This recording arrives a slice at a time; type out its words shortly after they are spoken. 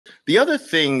The other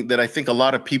thing that I think a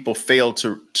lot of people fail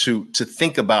to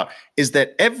think about is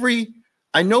that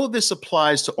I know this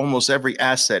applies to almost every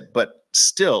asset, but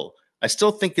I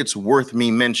still think it's worth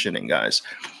me mentioning, guys.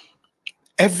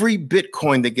 Every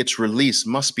Bitcoin that gets released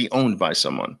must be owned by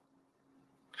someone.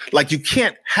 Like, you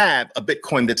can't have a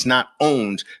Bitcoin that's not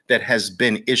owned that has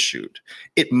been issued.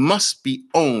 It must be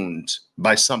owned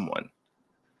by someone.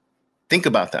 Think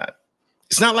about that.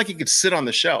 It's not like it could sit on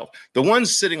the shelf. The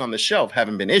ones sitting on the shelf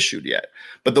haven't been issued yet,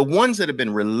 but the ones that have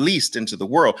been released into the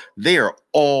world, they are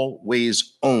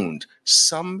always owned.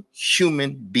 Some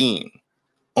human being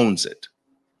owns it.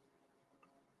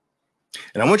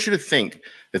 And I want you to think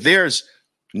that there's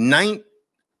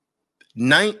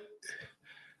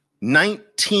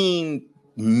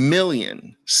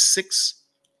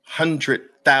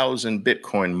 19,600,000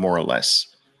 Bitcoin, more or less,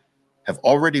 have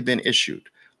already been issued.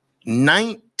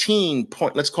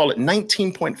 Let's call it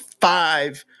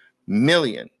 19.5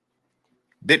 million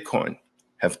Bitcoin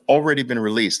have already been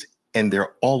released, and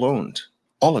they're all owned,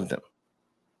 all of them.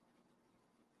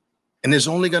 And there's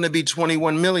only going to be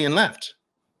 21 million left.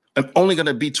 I'm only going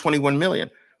to be 21 million.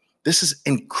 This is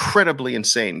incredibly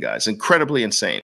insane, guys, incredibly insane.